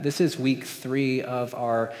This is week 3 of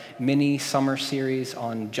our mini summer series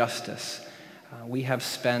on justice. We have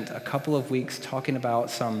spent a couple of weeks talking about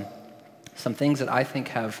some things that I think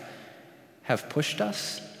have pushed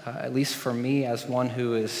us, at least for me as one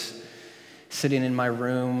who is sitting in my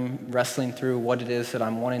room wrestling through what it is that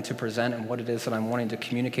I'm wanting to present and what it is that I'm wanting to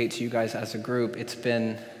communicate to you guys as a group. It's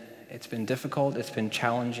been difficult, it's been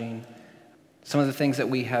challenging. Some of the things that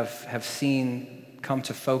we have seen come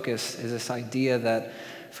to focus is this idea that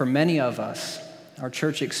for many of us, our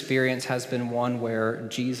church experience has been one where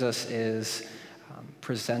Jesus is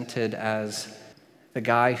presented as the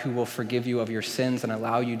guy who will forgive you of your sins and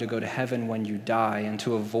allow you to go to heaven when you die and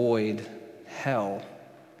to avoid hell.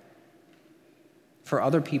 For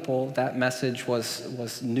other people, that message was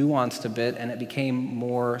nuanced a bit, and it became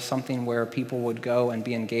more something where people would go and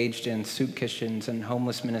be engaged in soup kitchens and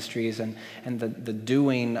homeless ministries and the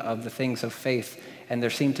doing of the things of faith. And there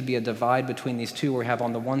seemed to be a divide between these two, where we have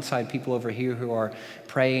on the one side people over here who are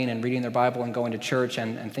praying and reading their Bible and going to church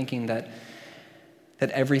and thinking that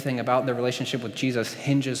everything about their relationship with Jesus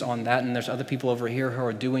hinges on that, and there's other people over here who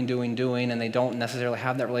are doing, and they don't necessarily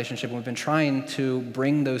have that relationship. And we've been trying to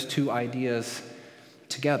bring those two ideas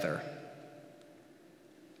together.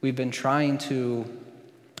 We've been trying to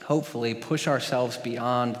hopefully push ourselves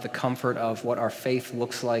beyond the comfort of what our faith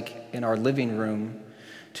looks like in our living room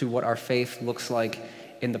to what our faith looks like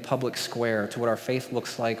in the public square, to what our faith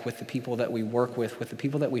looks like with the people that we work with the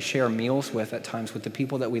people that we share meals with at times, with the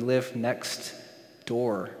people that we live next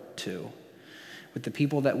door to, with the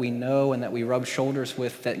people that we know and that we rub shoulders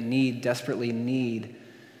with that desperately need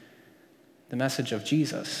the message of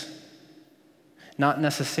Jesus. Not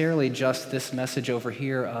necessarily just this message over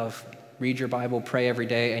here of read your Bible, pray every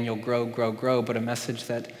day, and you'll grow, but a message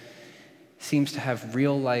that seems to have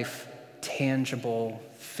real life, tangible,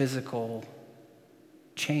 physical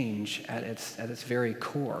change at its very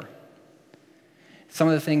core. Some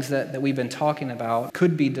of the things that we've been talking about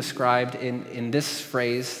could be described in this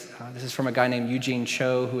phrase. This is from a guy named Eugene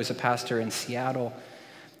Cho, who is a pastor in Seattle.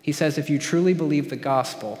 He says, if you truly believe the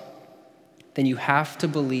gospel, then you have to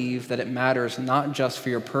believe that it matters not just for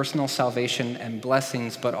your personal salvation and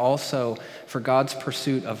blessings, but also for God's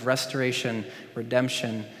pursuit of restoration,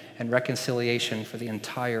 redemption, and reconciliation for the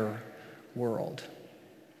entire world.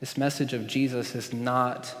 This message of Jesus is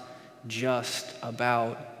not just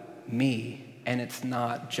about me, and it's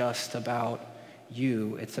not just about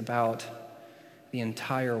you. It's about the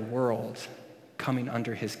entire world coming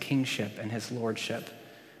under his kingship and his lordship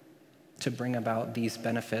to bring about these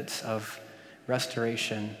benefits of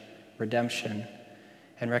restoration, redemption,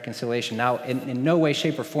 and reconciliation. Now, in no way,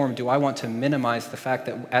 shape, or form do I want to minimize the fact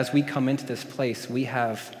that as we come into this place, we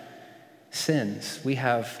have sins, we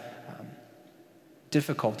have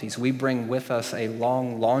difficulties. We bring with us a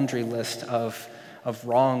long laundry list of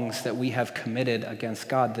wrongs that we have committed against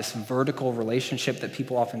God. This vertical relationship that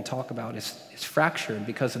people often talk about is fractured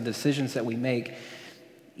because of the decisions that we make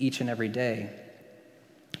each and every day.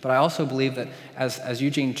 But I also believe that as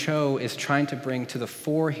Eugene Cho is trying to bring to the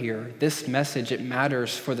fore here, this message, it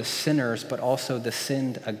matters for the sinners, but also the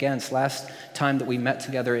sinned against. Last time that we met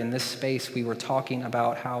together in this space, we were talking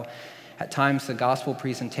about how at times the gospel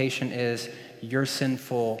presentation is, you're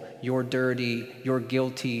sinful, you're dirty, you're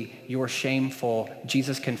guilty, you're shameful.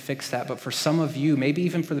 Jesus can fix that. But for some of you, maybe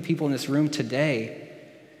even for the people in this room today,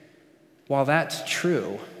 while that's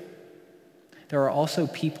true, there are also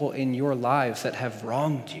people in your lives that have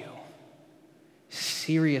wronged you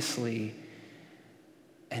seriously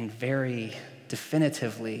and very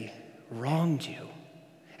definitively wronged you.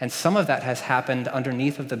 And some of that has happened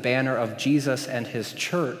underneath of the banner of Jesus and his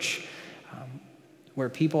church, where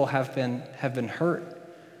people have been hurt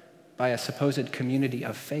by a supposed community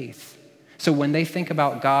of faith. So when they think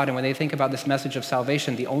about God and when they think about this message of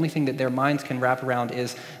salvation, the only thing that their minds can wrap around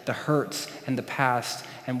is the hurts and the past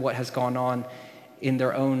and what has gone on in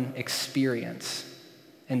their own experience.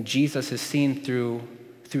 And Jesus is seen through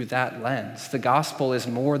that lens. The gospel is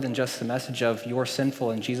more than just the message of you're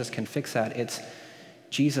sinful and Jesus can fix that. It's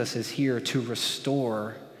Jesus is here to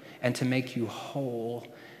restore and to make you whole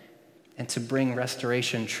and to bring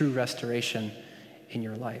restoration, true restoration in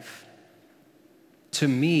your life. To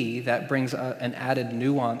me, that brings an added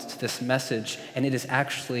nuance to this message, and it is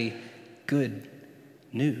actually good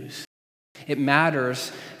news. It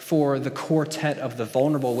matters for the quartet of the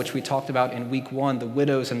vulnerable, which we talked about in week 1, the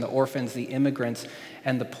widows and the orphans, the immigrants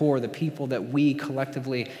and the poor, the people that we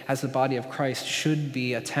collectively as the body of Christ should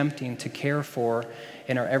be attempting to care for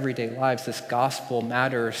in our everyday lives. This gospel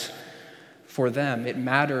matters for them. It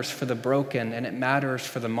matters for the broken, and it matters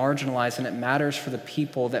for the marginalized, and it matters for the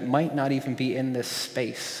people that might not even be in this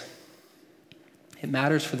space. It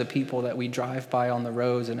matters for the people that we drive by on the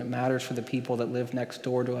roads, and it matters for the people that live next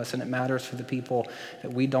door to us, and it matters for the people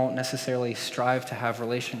that we don't necessarily strive to have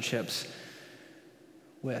relationships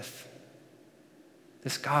with.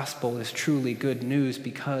 This gospel is truly good news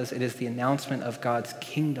because it is the announcement of God's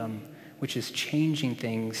kingdom, which is changing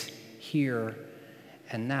things here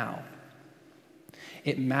and now.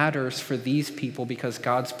 It matters for these people because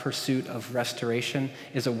God's pursuit of restoration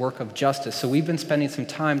is a work of justice. So we've been spending some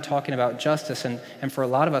time talking about justice, and for a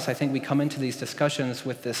lot of us, I think we come into these discussions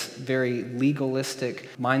with this very legalistic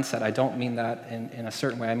mindset. I don't mean that in a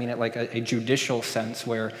certain way. I mean it like a judicial sense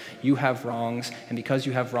where you have wrongs, and because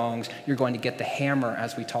you have wrongs, you're going to get the hammer,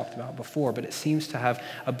 as we talked about before. But it seems to have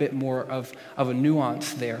a bit more of a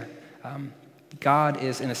nuance there. God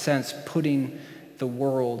is, in a sense, putting the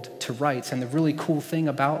world to rights. And the really cool thing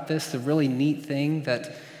about this, the really neat thing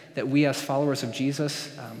that we as followers of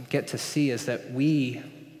Jesus get to see is that we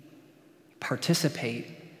participate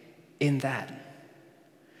in that.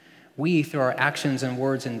 We, through our actions and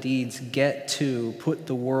words and deeds, get to put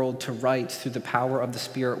the world to rights through the power of the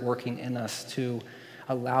Spirit working in us to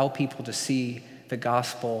allow people to see the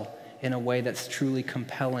gospel in a way that's truly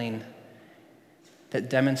compelling, that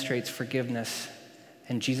demonstrates forgiveness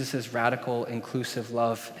and Jesus' radical, inclusive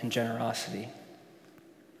love and generosity.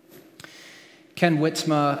 Ken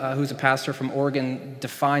Witzma, who's a pastor from Oregon,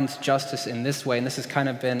 defines justice in this way, and this has kind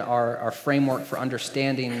of been our framework for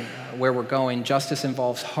understanding where we're going. Justice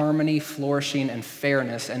involves harmony, flourishing, and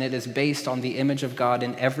fairness, and it is based on the image of God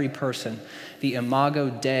in every person, the imago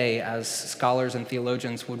Dei, as scholars and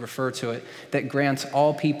theologians would refer to it, that grants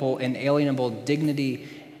all people inalienable dignity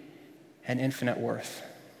and infinite worth.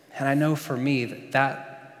 And I know for me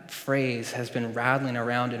that phrase has been rattling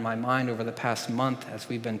around in my mind over the past month as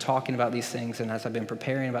we've been talking about these things and as I've been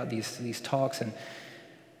preparing about these talks and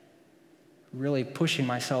really pushing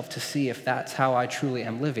myself to see if that's how I truly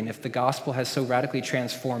am living, if the gospel has so radically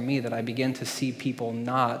transformed me that I begin to see people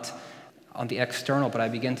not on the external, but I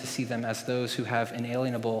begin to see them as those who have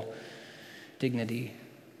inalienable dignity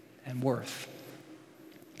and worth.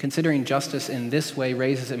 Considering justice in this way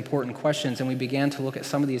raises important questions, and we began to look at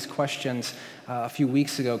some of these questions a few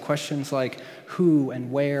weeks ago. Questions like who and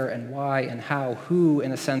where and why and how. Who,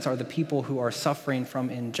 in a sense, are the people who are suffering from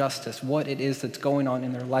injustice, what it is that's going on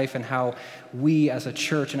in their life, and how we as a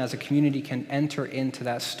church and as a community can enter into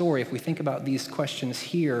that story. If we think about these questions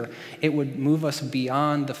here, it would move us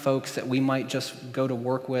beyond the folks that we might just go to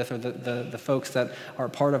work with or the folks that are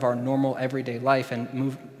part of our normal everyday life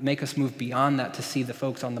and make us move beyond that to see the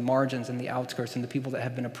folks on the margins and the outskirts and the people that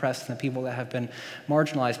have been oppressed and the people that have been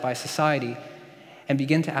marginalized by society, and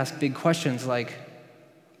begin to ask big questions like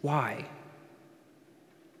why,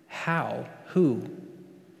 how, who,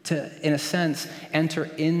 to, in a sense, enter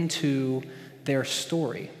into their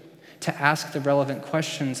story, to ask the relevant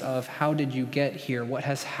questions of how did you get here, what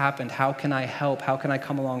has happened, how can I help, how can I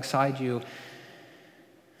come alongside you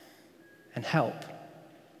and help.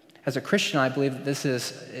 As a Christian, I believe that this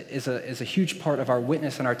is a huge part of our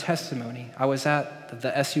witness and our testimony. I was at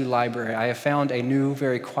the SU library. I have found a new,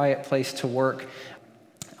 very quiet place to work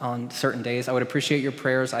on certain days. I would appreciate your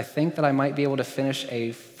prayers. I think that I might be able to finish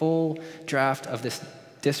a full draft of this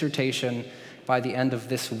dissertation by the end of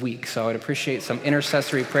this week. So I would appreciate some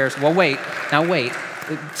intercessory prayers. Well, wait.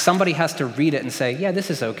 Somebody has to read it and say, yeah, this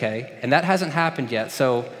is okay. And that hasn't happened yet.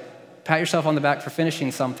 So pat yourself on the back for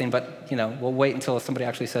finishing something, but we'll wait until somebody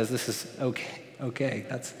actually says this is okay. Okay,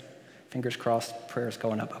 that's fingers crossed, prayers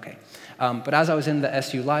going up. Okay. But as I was in the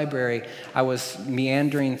SU library, I was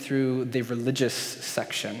meandering through the religious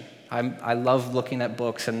section. I love looking at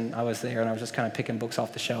books, and I was there, and I was just kind of picking books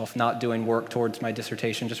off the shelf, not doing work towards my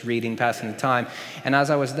dissertation, just reading, passing the time. And as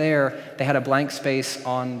I was there, they had a blank space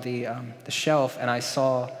on the shelf, and I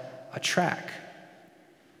saw a tract.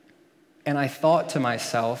 And I thought to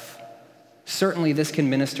myself, certainly this can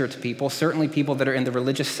minister to people. Certainly people that are in the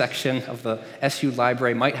religious section of the SU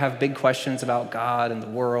library might have big questions about God and the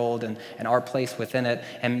world and our place within it.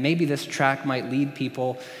 And maybe this tract might lead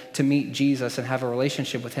people to meet Jesus and have a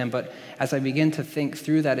relationship with him. But as I begin to think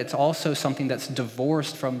through that, it's also something that's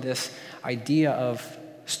divorced from this idea of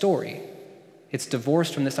story. It's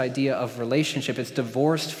divorced from this idea of relationship. It's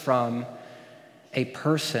divorced from a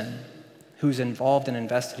person who's involved and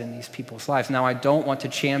invested in these people's lives. Now, I don't want to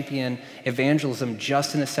champion evangelism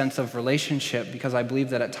just in a sense of relationship, because I believe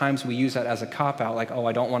that at times we use that as a cop-out, like, oh,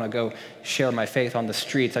 I don't want to go share my faith on the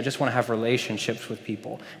streets. I just want to have relationships with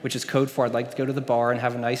people, which is code for I'd like to go to the bar and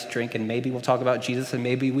have a nice drink, and maybe we'll talk about Jesus, and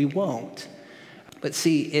maybe we won't. But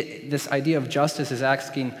see, this idea of justice is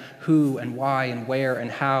asking who and why and where and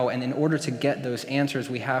how, and in order to get those answers,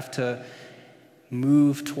 we have to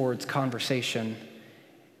move towards conversation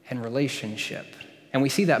and relationship. And we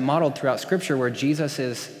see that modeled throughout Scripture where Jesus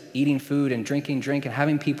is eating food and drinking drink and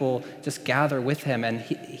having people just gather with him. And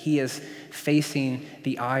he is facing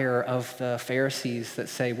the ire of the Pharisees that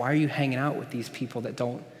say, why are you hanging out with these people that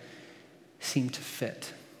don't seem to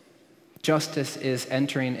fit? Justice is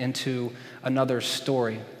entering into another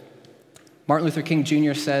story. Martin Luther King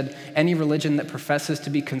Jr. said, any religion that professes to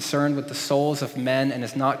be concerned with the souls of men and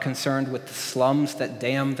is not concerned with the slums that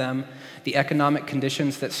damn them, the economic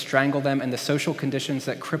conditions that strangle them, and the social conditions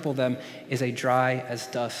that cripple them is a dry as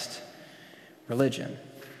dust religion.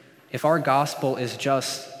 If our gospel is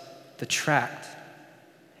just the tract,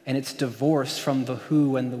 and it's divorced from the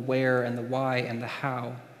who and the where and the why and the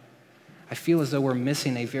how, I feel as though we're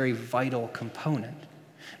missing a very vital component.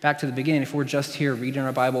 Back to the beginning, if we're just here reading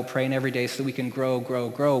our Bible, praying every day so that we can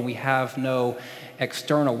grow, we have no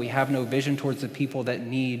external, we have no vision towards the people that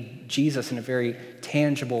need Jesus in a very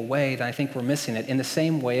tangible way, then I think we're missing it. In the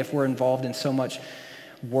same way, if we're involved in so much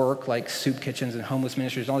work like soup kitchens and homeless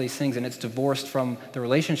ministries and all these things, and it's divorced from the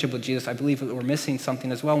relationship with Jesus, I believe that we're missing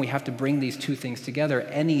something as well, and we have to bring these two things together.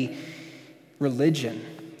 Any religion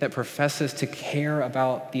that professes to care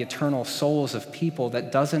about the eternal souls of people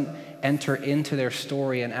that doesn't enter into their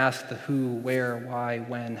story and ask the who, where, why,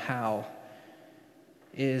 when, how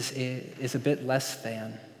is a bit less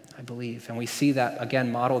than, I believe. And we see that,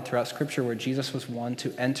 again, modeled throughout Scripture where Jesus was one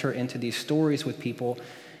to enter into these stories with people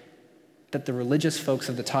that the religious folks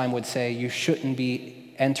of the time would say you shouldn't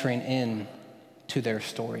be entering in to their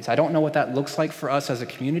stories. I don't know what that looks like for us as a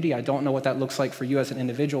community. I don't know what that looks like for you as an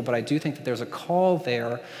individual, but I do think that there's a call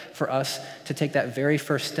there for us to take that very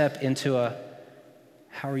first step into a,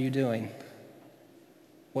 how are you doing?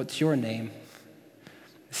 What's your name?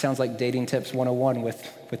 It sounds like dating tips 101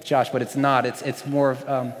 with Josh, but it's not. It's more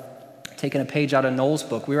of taking a page out of Noel's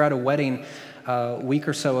book. We were at a wedding a week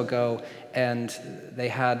or so ago, and they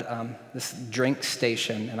had this drink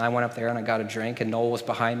station, and I went up there and I got a drink, and Noel was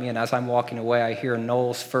behind me, and as I'm walking away, I hear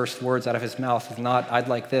Noel's first words out of his mouth. It's not, I'd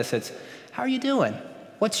like this, it's, how are you doing?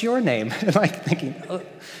 What's your name? And I'm thinking, oh,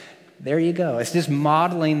 there you go. It's just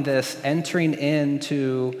modeling this, entering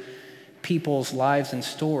into people's lives and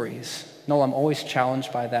stories. Noel, I'm always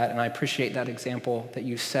challenged by that, and I appreciate that example that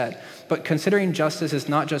you set. But considering justice is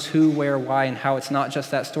not just who, where, why, and how. It's not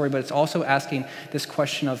just that story, but it's also asking this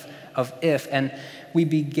question of if. And we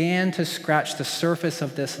began to scratch the surface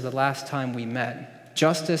of this the last time we met.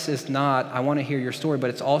 Justice is not, I want to hear your story, but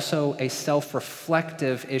it's also a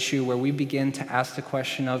self-reflective issue where we begin to ask the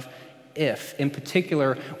question of if. In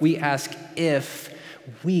particular, we ask if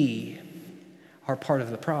we are part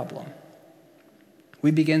of the problem. We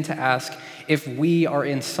begin to ask if we are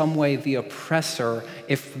in some way the oppressor,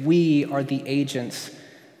 if we are the agents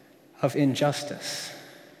of injustice,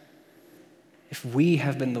 if we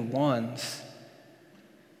have been the ones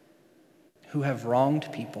who have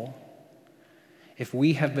wronged people, if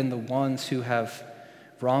we have been the ones who have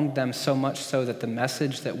wronged them so much so that the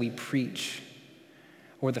message that we preach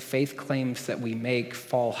or the faith claims that we make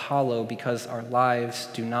fall hollow because our lives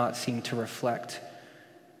do not seem to reflect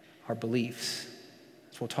our beliefs.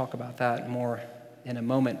 We'll talk about that more in a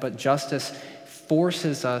moment. But justice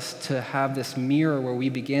forces us to have this mirror where we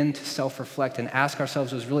begin to self-reflect and ask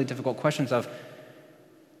ourselves those really difficult questions of,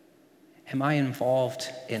 am I involved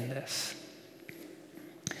in this?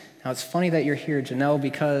 Now, it's funny that you're here, Janelle,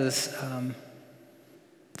 because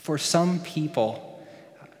for some people,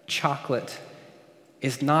 chocolate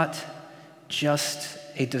is not just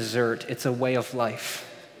a dessert, it's a way of life.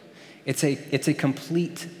 It's a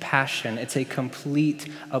complete passion. It's a complete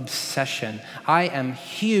obsession. I am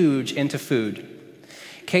huge into food.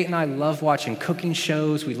 Kate and I love watching cooking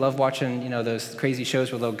shows. We love watching, those crazy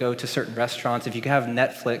shows where they'll go to certain restaurants. If you have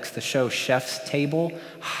Netflix, the show Chef's Table,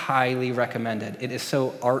 highly recommended. It is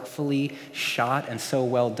so artfully shot and so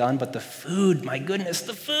well done, but the food, my goodness,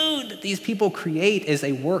 the food that these people create is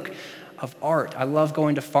a work of art. I love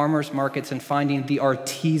going to farmers markets and finding the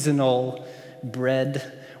artisanal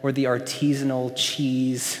bread or the artisanal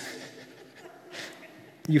cheese.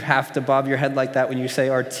 You have to bob your head like that when you say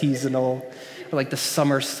artisanal. Or like the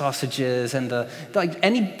summer sausages and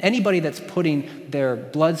anybody that's putting their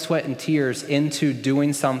blood, sweat, and tears into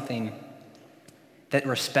doing something that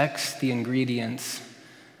respects the ingredients,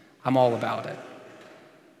 I'm all about it.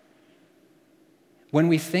 When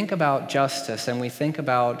we think about justice and we think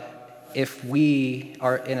about if we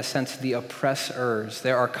are, in a sense, the oppressors,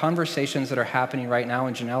 there are conversations that are happening right now,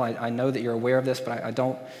 and Janelle, I know that you're aware of this, but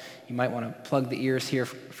you might want to plug the ears here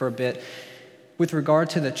for a bit. With regard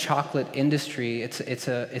to the chocolate industry, it's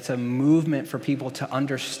a movement for people to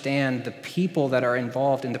understand the people that are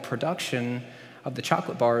involved in the production of the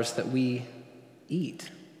chocolate bars that we eat.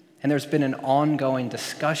 And there's been an ongoing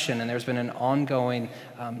discussion and there's been an ongoing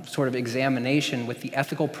sort of examination with the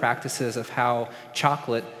ethical practices of how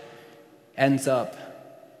chocolate ends up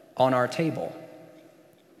on our table.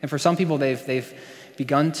 And for some people, they've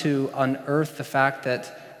begun to unearth the fact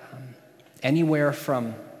that anywhere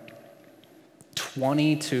from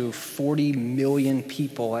 20 to 40 million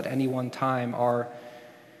people at any one time are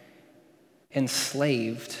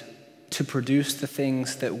enslaved to produce the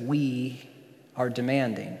things that we are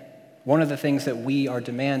demanding. One of the things that we are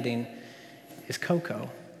demanding is cocoa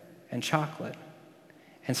and chocolate.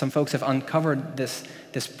 And some folks have uncovered this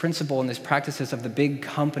principle and these practices of the big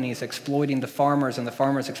companies exploiting the farmers and the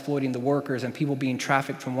farmers exploiting the workers and people being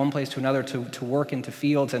trafficked from one place to another to work into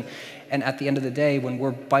fields. And at the end of the day, when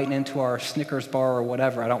we're biting into our Snickers bar or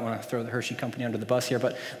whatever, I don't want to throw the Hershey company under the bus here,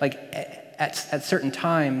 but like at certain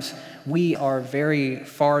times, we are very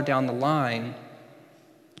far down the line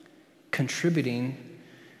contributing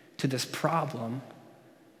to this problem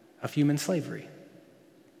of human slavery.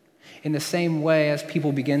 In the same way as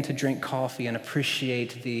people begin to drink coffee and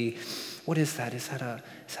appreciate what is that? Is that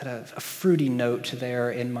a fruity note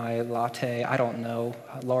there in my latte? I don't know.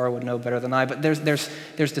 Laura would know better than I. But there's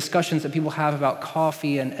discussions that people have about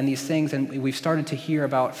coffee and these things, and we've started to hear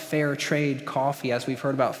about fair trade coffee as we've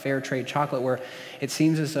heard about fair trade chocolate, where it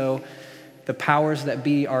seems as though the powers that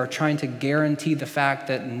be are trying to guarantee the fact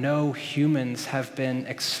that no humans have been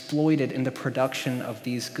exploited in the production of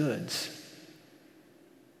these goods.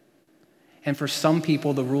 And for some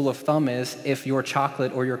people, the rule of thumb is if your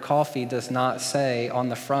chocolate or your coffee does not say on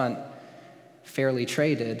the front, fairly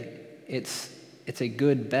traded, it's a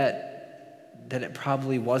good bet that it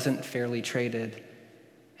probably wasn't fairly traded.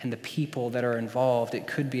 And the people that are involved, it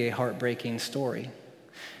could be a heartbreaking story.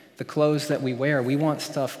 The clothes that we wear, we want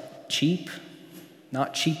stuff cheap,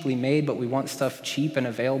 not cheaply made, but we want stuff cheap and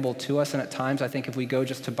available to us. And at times, I think if we go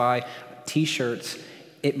just to buy t-shirts,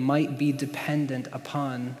 it might be dependent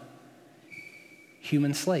upon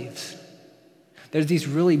human slaves. There's these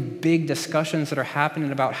really big discussions that are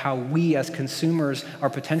happening about how we as consumers are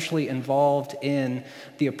potentially involved in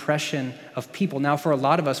the oppression of people. Now, for a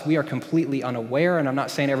lot of us, we are completely unaware, and I'm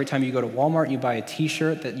not saying every time you go to Walmart and you buy a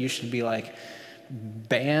t-shirt that you should be like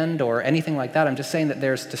banned or anything like that. I'm just saying that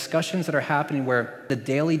there's discussions that are happening where the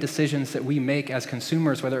daily decisions that we make as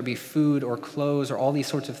consumers, whether it be food or clothes or all these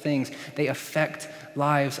sorts of things, they affect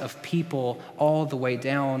lives of people all the way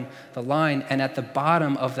down the line. And at the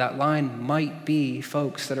bottom of that line might be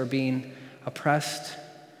folks that are being oppressed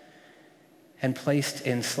and placed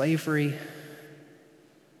in slavery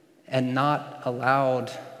and not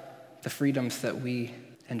allowed the freedoms that we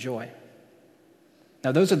enjoy.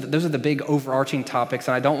 Now, those are the big overarching topics,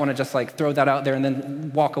 and I don't want to just like throw that out there and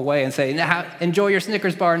then walk away and say, nah, enjoy your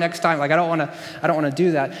Snickers bar next time. Like I don't want to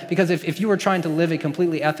do that, because if you were trying to live a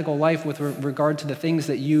completely ethical life with regard to the things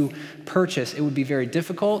that you purchase, it would be very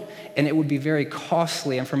difficult and it would be very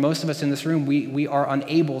costly. And for most of us in this room, we are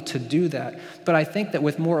unable to do that. But I think that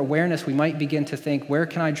with more awareness, we might begin to think, where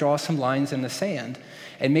can I draw some lines in the sand?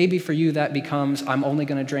 And maybe for you that becomes, I'm only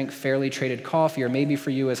going to drink fairly traded coffee, or maybe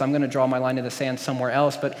for you is I'm going to draw my line in the sand somewhere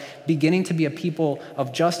else. But beginning to be a people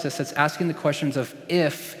of justice that's asking the questions of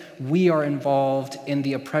if we are involved in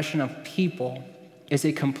the oppression of people is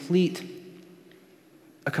a complete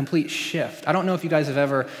shift. I don't know if you guys have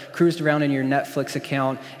ever cruised around in your Netflix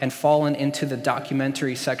account and fallen into the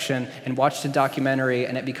documentary section and watched a documentary,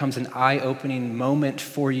 and it becomes an eye-opening moment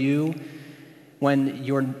for you when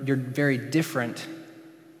you're very different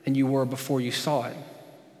than you were before you saw it.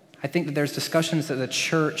 I think that there's discussions that the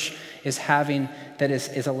church is having that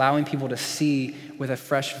is allowing people to see with a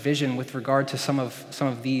fresh vision with regard to some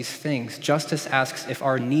of these things. Justice asks if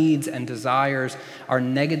our needs and desires are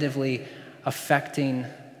negatively affecting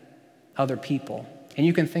other people. And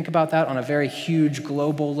you can think about that on a very huge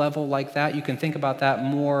global level like that. You can think about that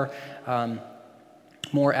more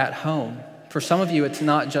at home. For some of you, it's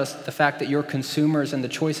not just the fact that you're consumers and the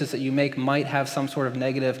choices that you make might have some sort of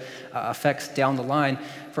negative effects down the line.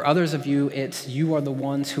 For others of you, it's you are the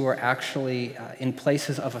ones who are actually in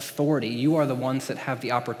places of authority. You are the ones that have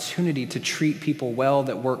the opportunity to treat people well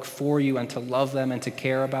that work for you and to love them and to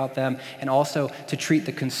care about them, and also to treat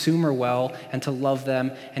the consumer well and to love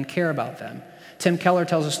them and care about them. Tim Keller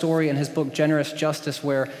tells a story in his book, Generous Justice,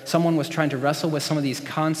 where someone was trying to wrestle with some of these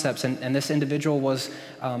concepts, and this individual was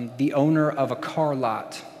the owner of a car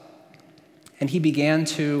lot. And he began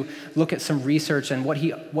to look at some research, and what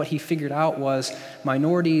he figured out was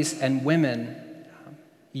minorities and women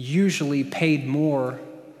usually paid more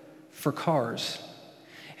for cars.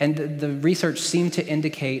 And the research seemed to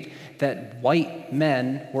indicate that white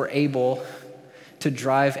men were able to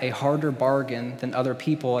drive a harder bargain than other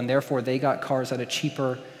people, and therefore they got cars at a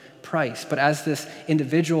cheaper price. But as this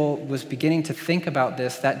individual was beginning to think about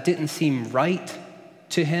this, that didn't seem right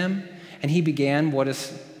to him, and he began what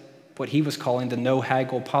he was calling the no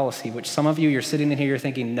haggle policy, which some of you, you're sitting in here, you're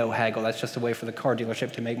thinking, no haggle, that's just a way for the car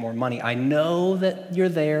dealership to make more money. I know that you're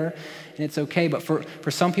there, and it's okay, but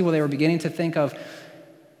for some people, they were beginning to think of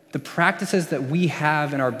the practices that we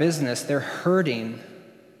have in our business, they're hurting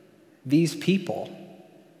these people,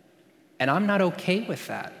 and I'm not okay with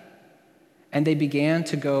that. And they began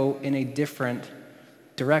to go in a different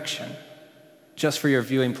direction. Just for your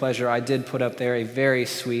viewing pleasure, I did put up there a very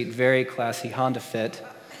sweet, very classy Honda Fit.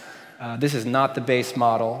 This is not the base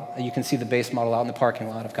model. You can see the base model out in the parking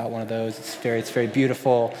lot. I've got one of those. It's very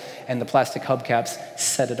beautiful, and the plastic hubcaps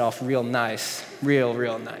set it off real nice,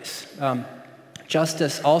 real nice.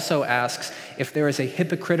 Justice also asks if there is a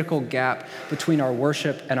hypocritical gap between our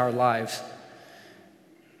worship and our lives.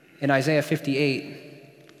 In Isaiah 58,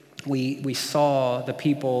 we saw the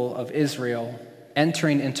people of Israel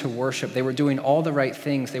entering into worship. They were doing all the right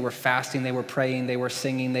things. They were fasting, they were praying, they were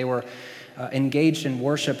singing, they were engaged in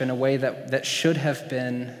worship in a way that should have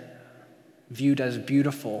been viewed as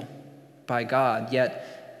beautiful by God,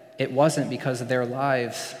 yet it wasn't because their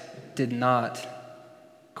lives did not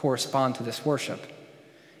correspond to this worship.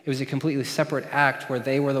 It was a completely separate act where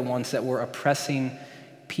they were the ones that were oppressing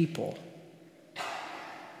people.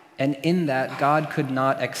 And in that, God could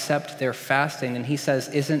not accept their fasting. And he says,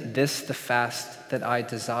 isn't this the fast that I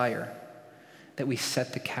desire? That we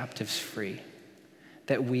set the captives free.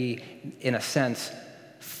 That we, in a sense,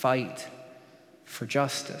 fight for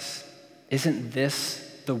justice. Isn't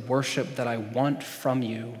this the worship that I want from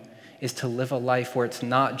you? Is to live a life where it's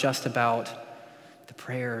not just about the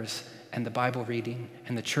prayers and the Bible reading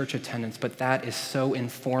and the church attendance, but that is so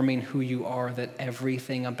informing who you are that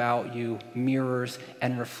everything about you mirrors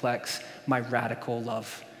and reflects my radical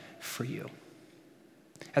love for you.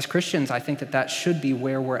 As Christians, I think that should be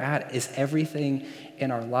where we're at. Is everything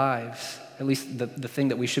in our lives, at least the thing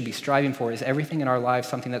that we should be striving for, is everything in our lives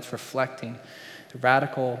something that's reflecting the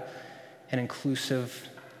radical and inclusive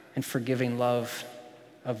and forgiving love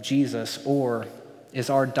of Jesus? Or is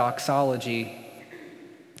our doxology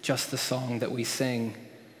just the song that we sing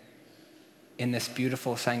in this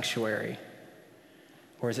beautiful sanctuary?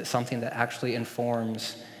 Or is it something that actually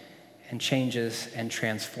informs and changes and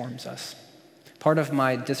transforms us? Part of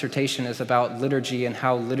my dissertation is about liturgy and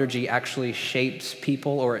how liturgy actually shapes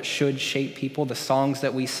people, or it should shape people. The songs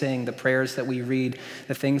that we sing, the prayers that we read,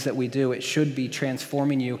 the things that we do, it should be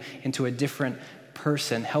transforming you into a different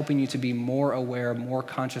person, helping you to be more aware, more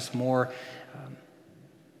conscious, more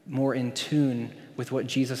in tune with what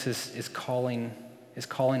Jesus is calling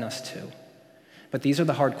us to. But these are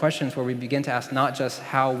the hard questions where we begin to ask not just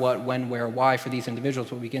how, what, when, where, why for these individuals,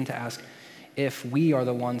 but we begin to ask if we are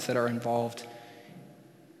the ones that are involved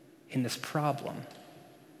in this problem,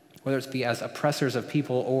 whether it's be as oppressors of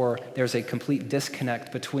people, or there's a complete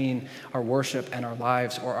disconnect between our worship and our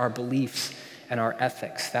lives, or our beliefs and our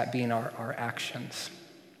ethics, that being our actions.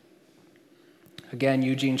 Again,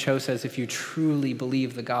 Eugene Cho says, if you truly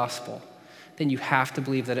believe the gospel, then you have to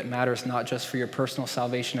believe that it matters not just for your personal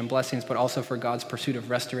salvation and blessings, but also for God's pursuit of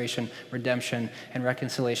restoration, redemption, and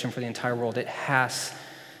reconciliation for the entire world. It has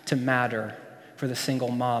to matter for the single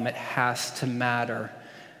mom. It has to matter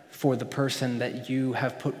for the person that you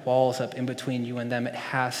have put walls up in between you and them. It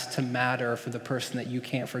has to matter for the person that you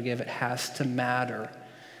can't forgive. It has to matter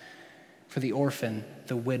for the orphan,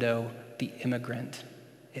 the widow, the immigrant.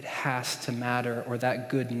 It has to matter, or that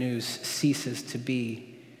good news ceases to be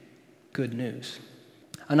good news.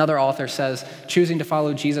 Another author says, choosing to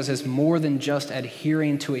follow Jesus is more than just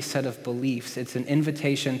adhering to a set of beliefs. It's an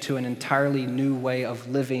invitation to an entirely new way of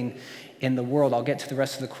living in the world. I'll get to the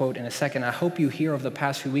rest of the quote in a second. I hope you hear over the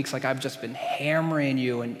past few weeks, like I've just been hammering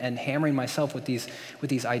you and hammering myself with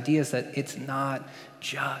these ideas that it's not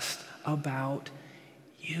just about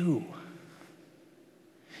you.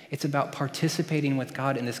 It's about participating with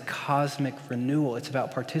God in this cosmic renewal. It's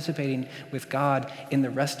about participating with God in the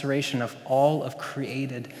restoration of all of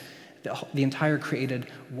created, the entire created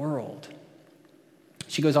world.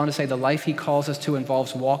 She goes on to say, the life he calls us to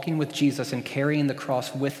involves walking with Jesus and carrying the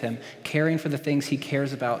cross with him, caring for the things he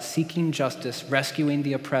cares about, seeking justice, rescuing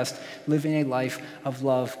the oppressed, living a life of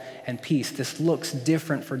love and peace. This looks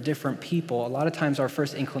different for different people. A lot of times our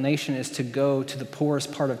first inclination is to go to the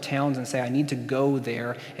poorest part of towns and say, I need to go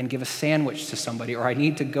there and give a sandwich to somebody, or I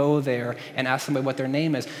need to go there and ask somebody what their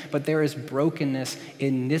name is. But there is brokenness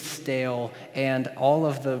in Nithsdale and all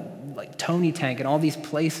of the Tony Tank and all these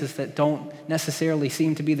places that don't necessarily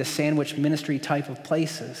seem to be the sandwich ministry type of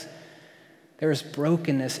places. There is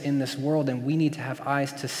brokenness in this world, and we need to have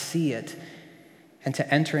eyes to see it and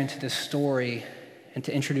to enter into this story and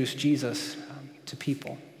to introduce Jesus to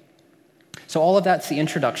people. So all of that's the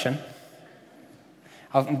introduction.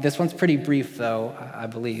 This one's pretty brief, though, I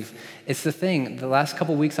believe. It's the thing. The last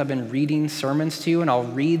couple weeks I've been reading sermons to you, and I'll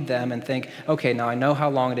read them and think, okay, now I know how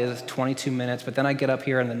long it is. It's 22 minutes, but then I get up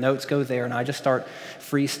here and the notes go there, and I just start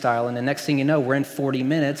freestyling. And next thing you know, we're in 40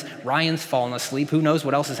 minutes. Ryan's falling asleep. Who knows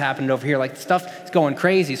what else is happening over here? Like, stuff is going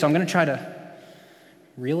crazy. So I'm going to try to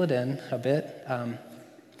reel it in a bit.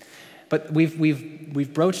 But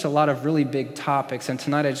we've broached a lot of really big topics, and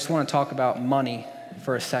tonight I just want to talk about money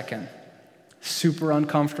for a second. Super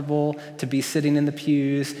uncomfortable to be sitting in the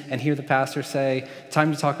pews and hear the pastor say,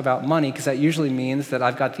 time to talk about money, because that usually means that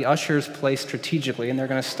I've got the ushers placed strategically and they're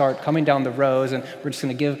going to start coming down the rows and we're just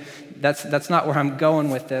going to give, that's not where I'm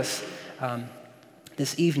going with this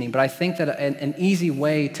this evening. But I think that an easy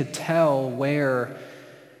way to tell where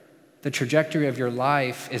the trajectory of your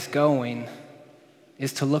life is going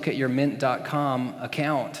is to look at your Mint.com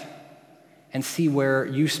account and see where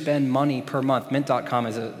you spend money per month. Mint.com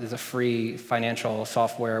is a free financial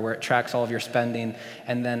software where it tracks all of your spending,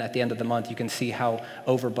 and then at the end of the month, you can see how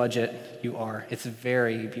over budget you are. It's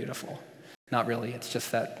very beautiful. Not really, it's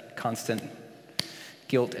just that constant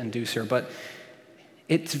guilt inducer. But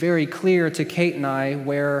it's very clear to Kate and I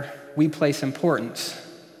where we place importance.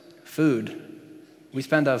 Food. We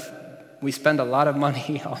spend a lot of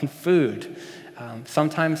money on food.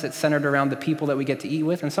 Sometimes it's centered around the people that we get to eat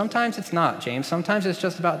with, and sometimes it's not, James. Sometimes it's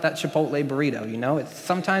just about that Chipotle burrito, you know?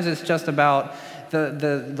 Sometimes it's just about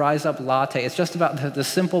the Rise Up latte. It's just about the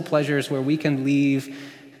simple pleasures where we can leave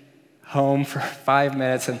home for 5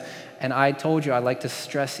 minutes. And I told you I like to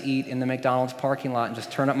stress eat in the McDonald's parking lot and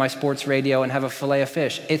just turn up my sports radio and have a fillet of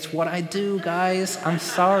fish. It's what I do, guys. I'm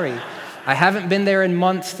sorry. I haven't been there in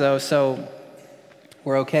months, though, so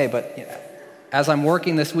we're okay, but yeah. As I'm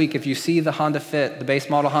working this week, if you see the Honda Fit, the base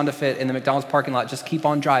model Honda Fit in the McDonald's parking lot, just keep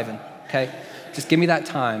on driving, okay? Just give me that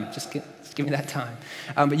time. Just give me that time.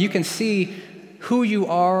 But you can see who you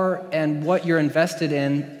are and what you're invested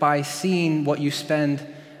in by seeing what you spend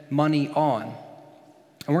money on.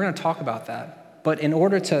 And we're going to talk about that. But in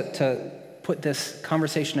order to put this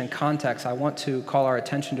conversation in context, I want to call our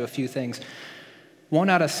attention to a few things. 1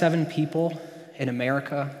 out of 7 people in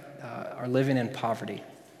America are living in poverty.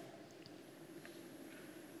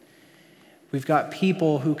 We've got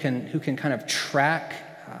people who can kind of track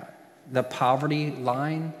the poverty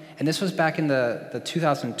line. And this was back in the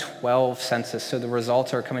 2012 census, so the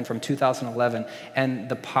results are coming from 2011. And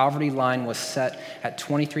the poverty line was set at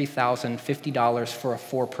 $23,050 for a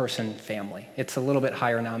 4-person family. It's a little bit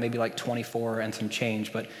higher now, maybe like 24 and some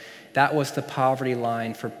change, but that was the poverty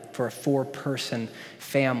line for a 4-person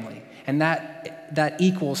family. And that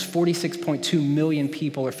equals 46.2 million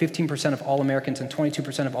people, or 15% of all Americans and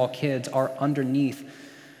 22% of all kids are underneath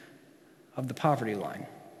of the poverty line.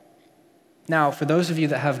 Now, for those of you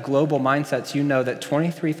that have global mindsets, you know that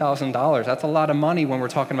 $23,000, that's a lot of money when we're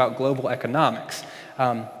talking about global economics.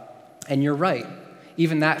 And you're right.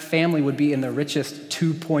 Even that family would be in the richest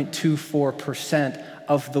 2.24%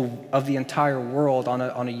 of the entire world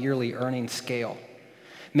on a yearly earnings scale,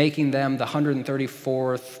 making them the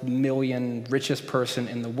 134th million richest person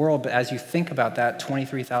in the world. But as you think about that,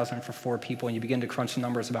 $23,000 for 4 people, and you begin to crunch the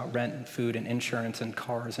numbers about rent and food and insurance and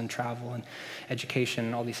cars and travel and education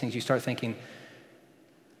and all these things, you start thinking,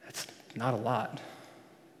 that's not a lot.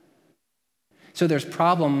 So there's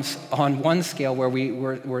problems on one scale where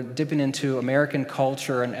we're dipping into American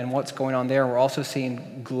culture and what's going on there. We're also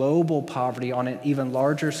seeing global poverty on an even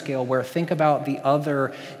larger scale, where think about the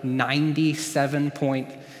other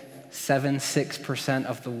 97.76%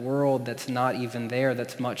 of the world that's not even there,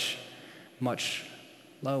 that's much, much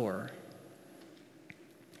lower.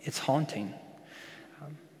 It's haunting.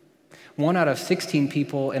 1 out of 16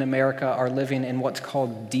 people in America are living in what's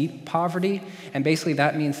called deep poverty, and basically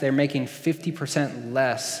that means they're making 50%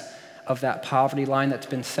 less of that poverty line that's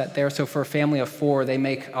been set there. So for a family of 4, they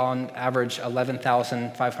make on average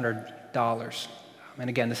 $11,500. And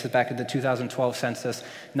again, this is back at the 2012 census.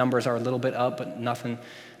 Numbers are a little bit up, but nothing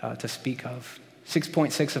to speak of.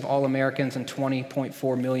 6.6 of all Americans and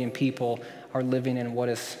 20.4 million people are living in what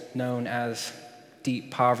is known as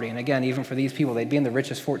deep poverty. And again, even for these people, they'd be in the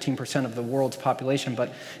richest 14% of the world's population.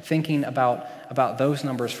 But thinking about those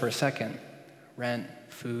numbers for a second: rent,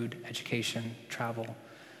 food, education, travel,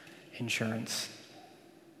 insurance,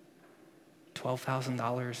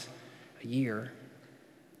 $12,000 a year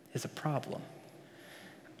is a problem.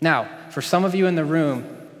 Now, for some of you in the room,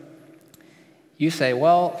 you say,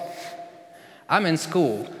 well, I'm in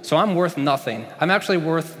school, so I'm worth nothing. I'm actually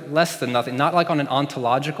worth less than nothing, not like on an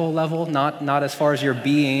ontological level, not as far as your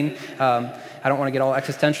being. I don't want to get all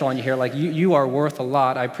existential on you here. Like, you are worth a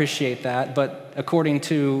lot. I appreciate that. But according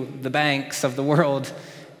to the banks of the world,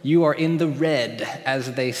 you are in the red,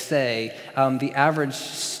 as they say. The average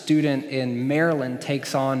student in Maryland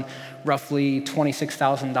takes on roughly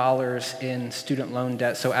 $26,000 in student loan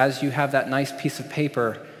debt. So as you have that nice piece of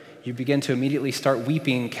paper, you begin to immediately start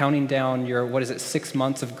weeping, counting down your, 6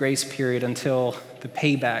 months of grace period until the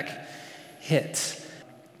payback hits.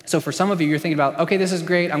 So for some of you, you're thinking about, okay, this is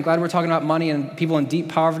great. I'm glad we're talking about money and people in deep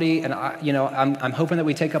poverty. And I'm hoping that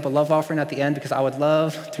we take up a love offering at the end because I would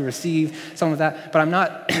love to receive some of that. But I'm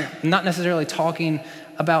not necessarily talking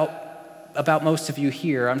about most of you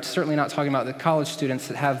here. I'm certainly not talking about the college students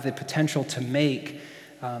that have the potential to make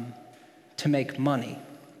money.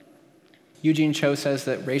 Eugene Cho says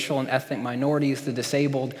that racial and ethnic minorities, the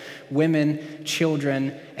disabled, women,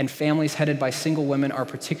 children, and families headed by single women are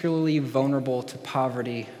particularly vulnerable to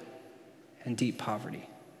poverty and deep poverty.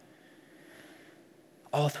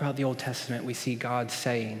 All throughout the Old Testament, we see God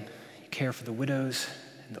saying, you care for the widows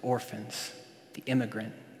and the orphans, the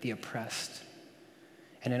immigrant, the oppressed.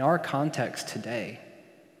 And in our context today,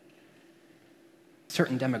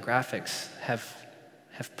 certain demographics have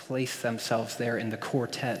placed themselves there in the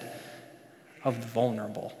quartet of the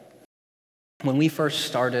vulnerable. When we first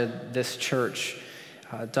started this church,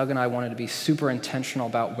 Doug and I wanted to be super intentional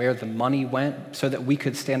about where the money went so that we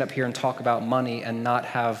could stand up here and talk about money and not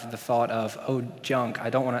have the thought of, oh, junk,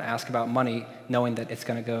 I don't want to ask about money knowing that it's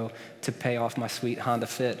going to go to pay off my sweet Honda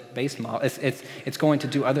Fit base model. It's going to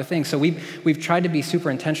do other things. So we've tried to be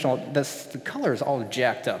super intentional. The color is all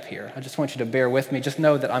jacked up here. I just want you to bear with me. Just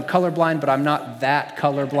know that I'm colorblind, but I'm not that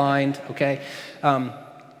colorblind, okay?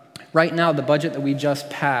 Right now, the budget that we just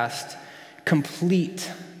passed, complete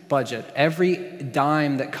budget, every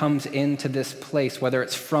dime that comes into this place, whether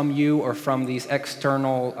it's from you or from these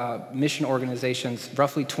external mission organizations,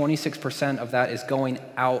 roughly 26% of that is going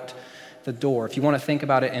out the door. If you want to think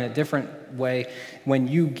about it in a different way, when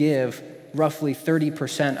you give, roughly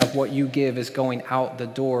 30% of what you give is going out the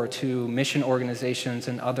door to mission organizations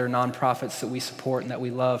and other nonprofits that we support and that we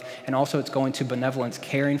love. And also it's going to benevolence,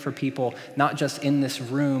 caring for people, not just in this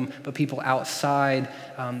room, but people outside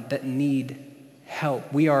that need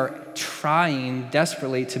help. We are trying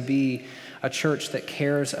desperately to be a church that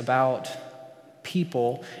cares about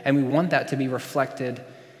people, and we want that to be reflected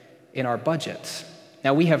in our budgets.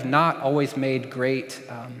 Now, we have not always made great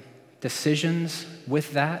decisions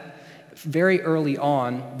with that. Very early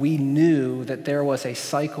on, we knew that there was a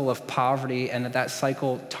cycle of poverty and that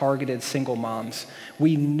cycle targeted single moms.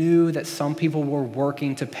 We knew that some people were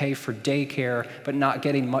working to pay for daycare, but not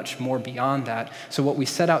getting much more beyond that. So what we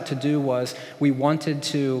set out to do was we wanted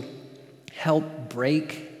to help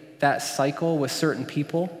break that cycle with certain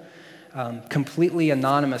people, completely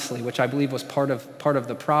anonymously, which I believe was part of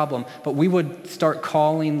the problem. But we would start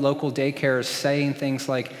calling local daycares, saying things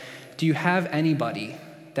like, do you have anybody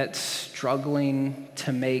that's struggling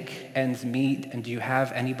to make ends meet, and do you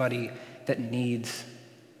have anybody that needs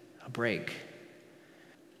a break?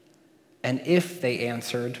 And if they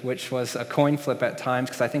answered, which was a coin flip at times,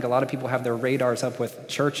 because I think a lot of people have their radars up with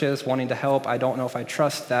churches wanting to help. I don't know if I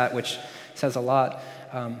trust that, which says a lot.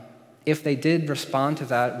 If they did respond to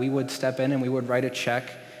that, we would step in and we would write a check,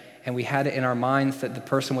 and we had it in our minds that the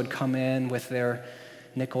person would come in with their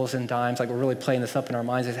nickels and dimes, like we're really playing this up in our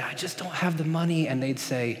minds. They say, I just don't have the money. And they'd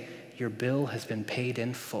say, your bill has been paid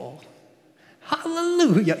in full.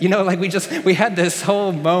 Hallelujah. We had this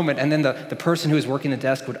whole moment. And then the person who was working the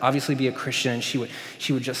desk would obviously be a Christian, and she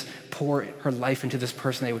would just pour her life into this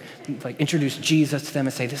person. They would introduce Jesus to them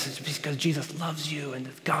and say, this is because Jesus loves you and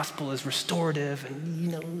the gospel is restorative.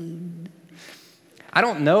 And I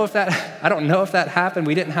don't know if that happened.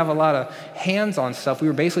 We didn't have a lot of hands-on stuff. We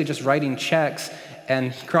were basically just writing checks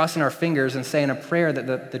and crossing our fingers and saying a prayer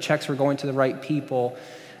that the checks were going to the right people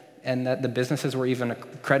and that the businesses were even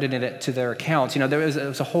crediting it to their accounts. There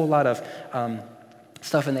was a whole lot of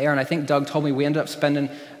stuff in the air. And I think Doug told me we ended up spending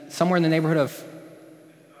somewhere in the neighborhood of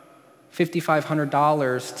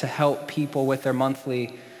 $5,500 to help people with their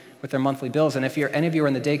monthly bills. And if any of you are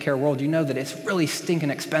in the daycare world, you know that it's really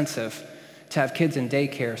stinking expensive to have kids in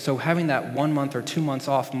daycare. So having that 1 month or 2 months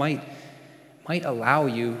off might allow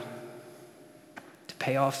you to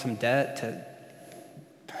pay off some debt, to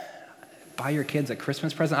buy your kids a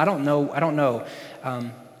Christmas present. I don't know.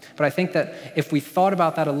 But I think that if we thought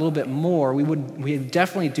about that a little bit more, we'd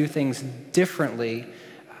definitely do things differently.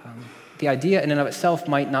 The idea in and of itself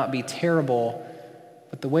might not be terrible,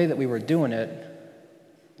 but the way that we were doing it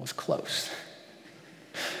was close.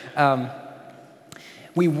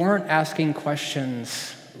 We weren't asking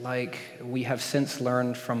questions like we have since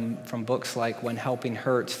learned from books like When Helping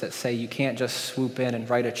Hurts that say you can't just swoop in and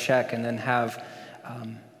write a check and then have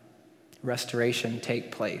restoration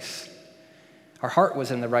take place. Our heart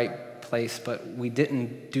was in the right place, but we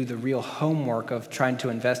didn't do the real homework of trying to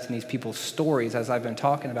invest in these people's stories, as I've been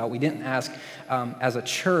talking about. We didn't ask, as a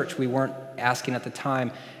church, we weren't asking at the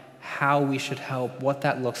time how we should help, what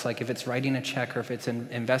that looks like, if it's writing a check or if it's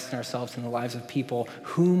investing ourselves in the lives of people,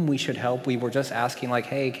 whom we should help. We were just asking like,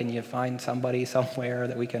 hey, can you find somebody somewhere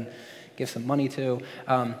that we can give some money to?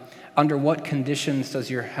 Under what conditions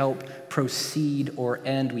does your help proceed or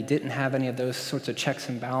end? We didn't have any of those sorts of checks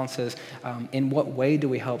and balances. In what way do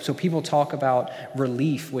we help? So people talk about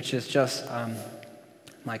relief, which is just,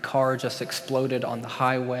 my car just exploded on the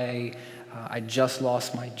highway, I just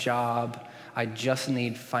lost my job, I just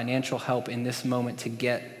need financial help in this moment to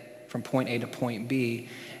get from point A to point B.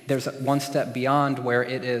 There's one step beyond where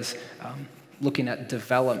it is looking at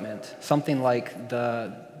development, something like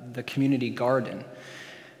the community garden,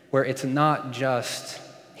 where it's not just,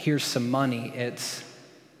 here's some money, it's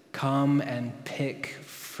come and pick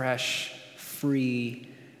fresh, free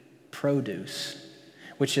produce,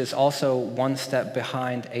 which is also one step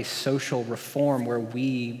behind a social reform where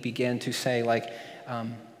we begin to say, like,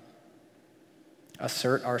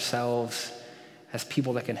 assert ourselves as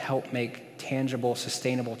people that can help make tangible,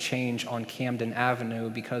 sustainable change on Camden Avenue,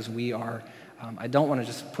 because we are, I don't want to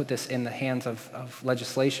just put this in the hands of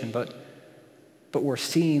legislation, but we're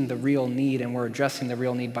seeing the real need and we're addressing the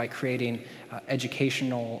real need by creating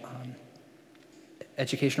educational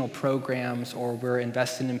programs, or we're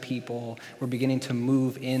investing in people. We're beginning to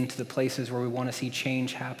move into the places where we want to see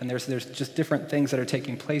change happen. There's just different things that are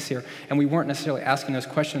taking place here. And we weren't necessarily asking those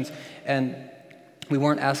questions. And we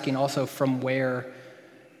weren't asking also, from where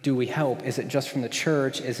do we help? Is it just from the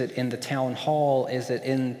church? Is it in the town hall? Is it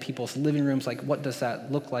in people's living rooms? Like, what does that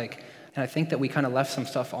look like? And I think that we kind of left some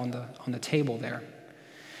stuff on the table there.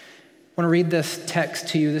 I want to read this text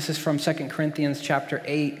to you. This is from 2 Corinthians chapter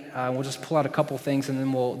 8. We'll just pull out a couple things and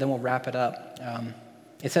then we'll wrap it up.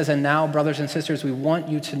 It says, "And now, brothers and sisters, we want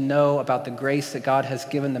you to know about the grace that God has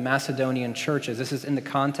given the Macedonian churches." This is in the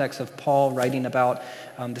context of Paul writing about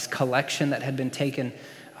this collection that had been taken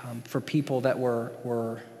for people that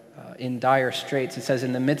were in dire straits. It says,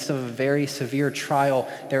 "In the midst of a very severe trial,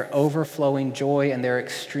 their overflowing joy and their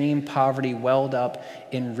extreme poverty welled up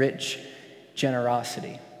in rich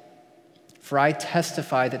generosity. For I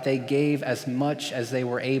testify that they gave as much as they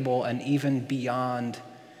were able and even beyond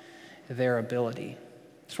their ability."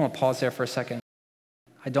 I just want to pause there for a second.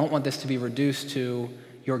 I don't want this to be reduced to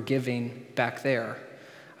your giving back there.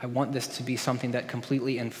 I want this to be something that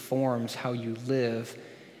completely informs how you live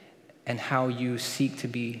and how you seek to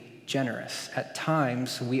be generous. At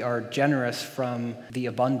times, we are generous from the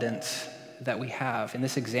abundance that we have. In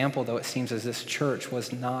this example, though, it seems as this church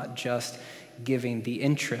was not just giving the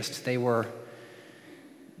interest. They were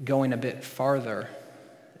going a bit farther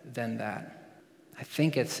than that. I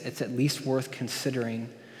think it's at least worth considering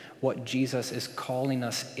what Jesus is calling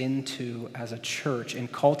us into as a church in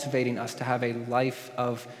cultivating us to have a life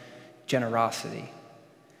of generosity,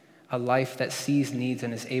 a life that sees needs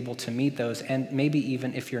and is able to meet those, and maybe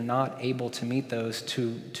even if you're not able to meet those,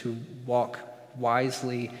 to walk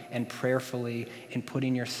wisely and prayerfully in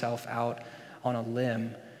putting yourself out on a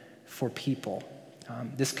limb for people.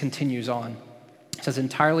 This continues on. It says,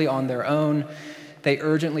 "Entirely on their own, they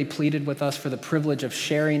urgently pleaded with us for the privilege of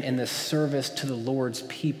sharing in this service to the Lord's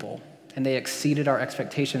people, and they exceeded our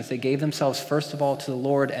expectations. They gave themselves first of all to the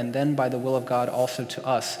Lord, and then by the will of God also to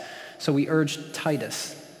us. So we urged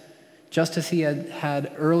Titus, just as he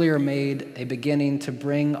had earlier made a beginning, to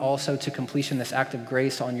bring also to completion this act of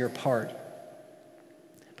grace on your part.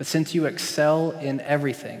 But since you excel in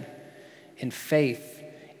everything, in faith,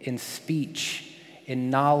 in speech,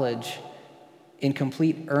 in knowledge, in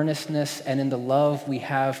complete earnestness, and in the love we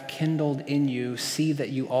have kindled in you, see that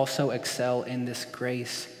you also excel in this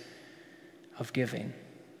grace of giving."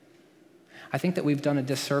 I think that we've done a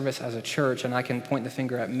disservice as a church, and I can point the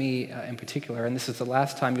finger at me in particular, and this is the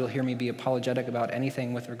last time you'll hear me be apologetic about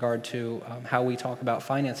anything with regard to how we talk about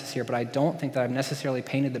finances here, but I don't think that I've necessarily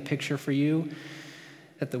painted the picture for you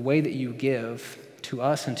that the way that you give to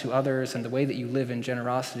us and to others and the way that you live in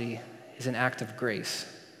generosity is an act of grace.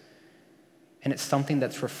 And it's something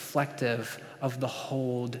that's reflective of the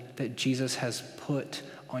hold that Jesus has put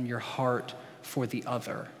on your heart for the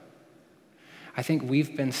other. I think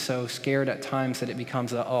we've been so scared at times that it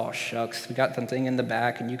becomes oh shucks, we got something in the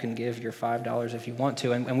back and you can give your $5 if you want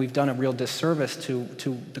to. And we've done a real disservice to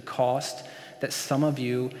the cost that some of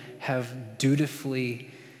you have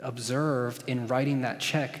dutifully observed in writing that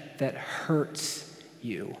check that hurts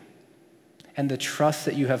you, and the trust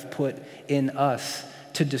that you have put in us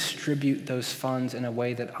to distribute those funds in a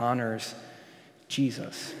way that honors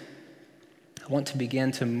Jesus. I want to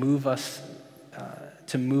begin to move us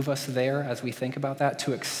there as we think about that,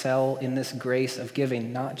 to excel in this grace of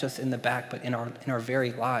giving, not just in the back, but in our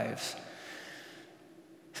very lives.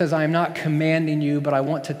 It says, I am not commanding you, but I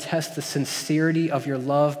want to test the sincerity of your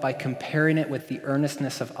love by comparing it with the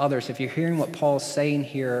earnestness of others. If you're hearing what Paul's saying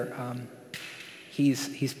here,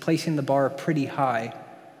 he's placing the bar pretty high.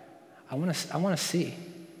 I want to see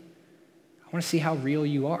how real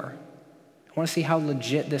you are. I want to see how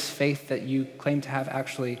legit this faith that you claim to have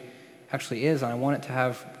actually is, and I want it to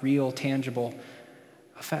have real, tangible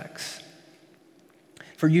effects.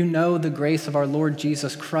 For you know the grace of our Lord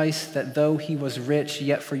Jesus Christ, that though he was rich,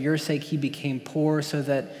 yet for your sake he became poor, so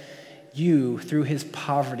that you, through his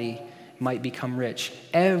poverty, might become rich.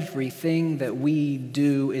 Everything that we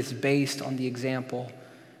do is based on the example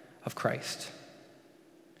of Christ.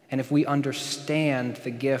 And if we understand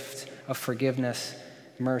the gift of forgiveness,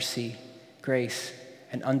 mercy, grace,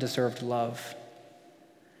 and undeserved love,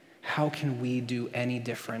 how can we do any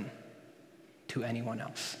different to anyone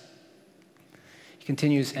else? He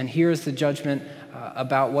continues, and here is the judgment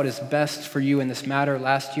about what is best for you in this matter.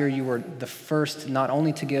 Last year you were the first not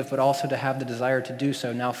only to give, but also to have the desire to do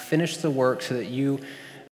so. Now finish the work so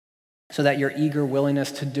that your eager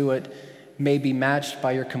willingness to do it may be matched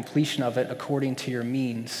by your completion of it according to your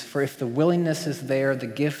means. For if the willingness is there, the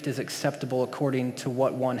gift is acceptable according to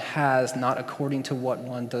what one has, not according to what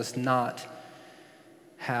one does not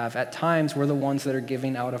have. At times, we're the ones that are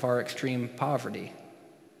giving out of our extreme poverty.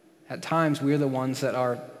 At times, we're the ones that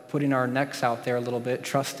are putting our necks out there a little bit,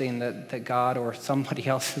 trusting that God or somebody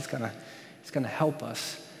else is gonna help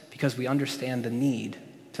us because we understand the need.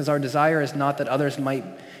 It says our desire is not that others might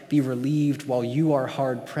be relieved while you are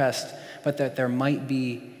hard pressed, but that there might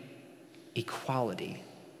be equality.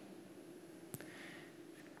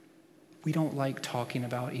 We don't like talking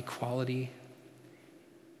about equality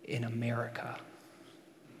in America,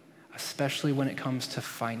 especially when it comes to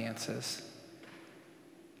finances,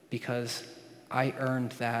 because I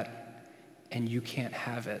earned that and you can't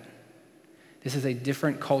have it. This is a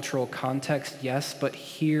different cultural context, yes, but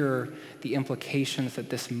hear the implications that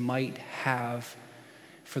this might have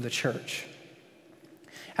for the church.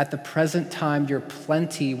 At the present time, your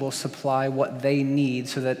plenty will supply what they need,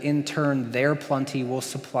 so that in turn, their plenty will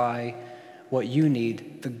supply what you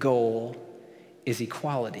need. The goal is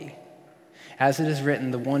equality. As it is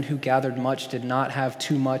written, the one who gathered much did not have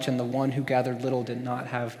too much, and the one who gathered little did not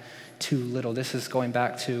have too little. This is going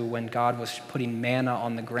back to when God was putting manna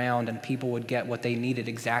on the ground and people would get what they needed,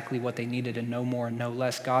 exactly what they needed, and no more and no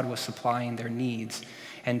less. God was supplying their needs.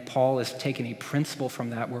 And Paul is taking a principle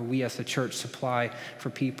from that where we as the church supply for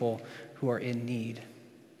people who are in need.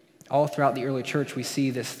 All throughout the early church, we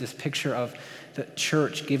see this picture of the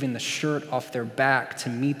church giving the shirt off their back to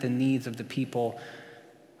meet the needs of the people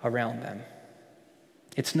around them.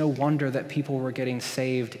 It's no wonder that people were getting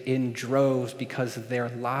saved in droves because their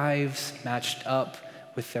lives matched up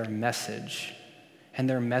with their message. And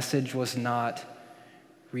their message was not,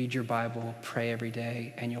 read your Bible, pray every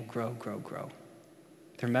day, and you'll grow, grow, grow.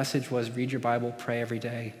 Their message was, read your Bible, pray every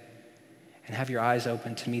day, and have your eyes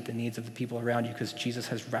open to meet the needs of the people around you, because Jesus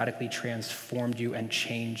has radically transformed you and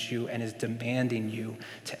changed you and is demanding you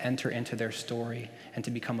to enter into their story and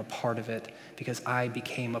to become a part of it, because I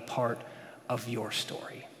became a part of your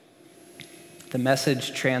story. The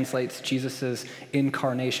message translates Jesus'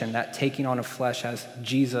 incarnation, that taking on of flesh, as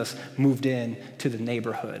Jesus moved in to the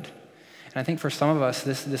neighborhood. And I think for some of us,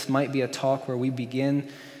 this might be a talk where we begin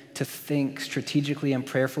to think strategically and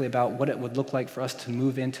prayerfully about what it would look like for us to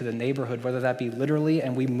move into the neighborhood, whether that be literally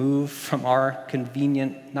and we move from our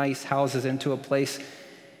convenient, nice houses into a place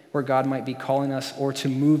where God might be calling us, or to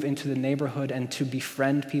move into the neighborhood and to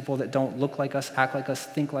befriend people that don't look like us, act like us,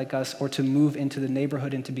 think like us, or to move into the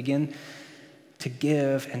neighborhood and to begin to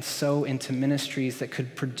give and sow into ministries that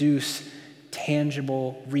could produce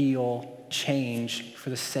tangible, real change for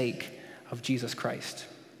the sake of Jesus Christ.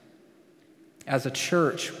 As a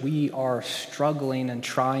church, we are struggling and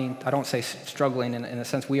trying, I don't say struggling in a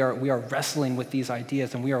sense, we are wrestling with these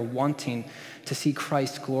ideas, and we are wanting to see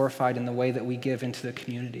Christ glorified in the way that we give into the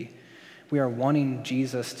community. We are wanting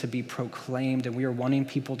Jesus to be proclaimed, and we are wanting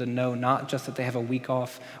people to know not just that they have a week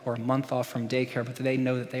off or a month off from daycare, but that they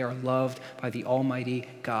know that they are loved by the Almighty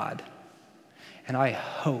God. And I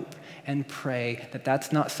hope and pray that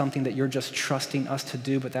that's not something that you're just trusting us to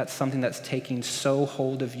do, but that's something that's taking so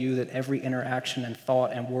hold of you that every interaction and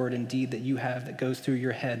thought and word and deed that you have that goes through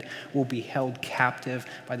your head will be held captive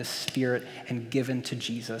by the Spirit and given to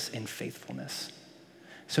Jesus in faithfulness,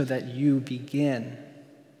 so that you begin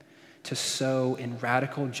to sow in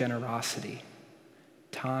radical generosity,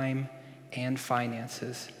 time and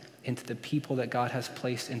finances, into the people that God has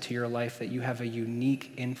placed into your life that you have a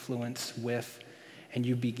unique influence with, and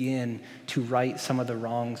you begin to right some of the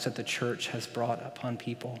wrongs that the church has brought upon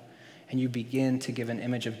people, and you begin to give an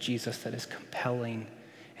image of Jesus that is compelling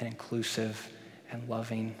and inclusive and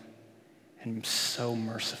loving and so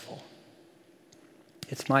merciful.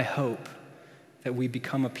 It's my hope that we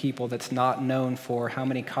become a people that's not known for how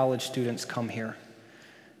many college students come here,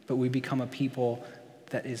 but we become a people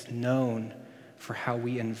that is known for how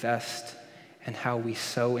we invest and how we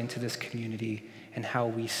sow into this community and how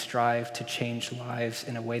we strive to change lives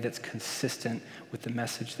in a way that's consistent with the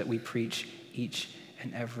message that we preach each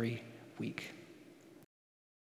and every week.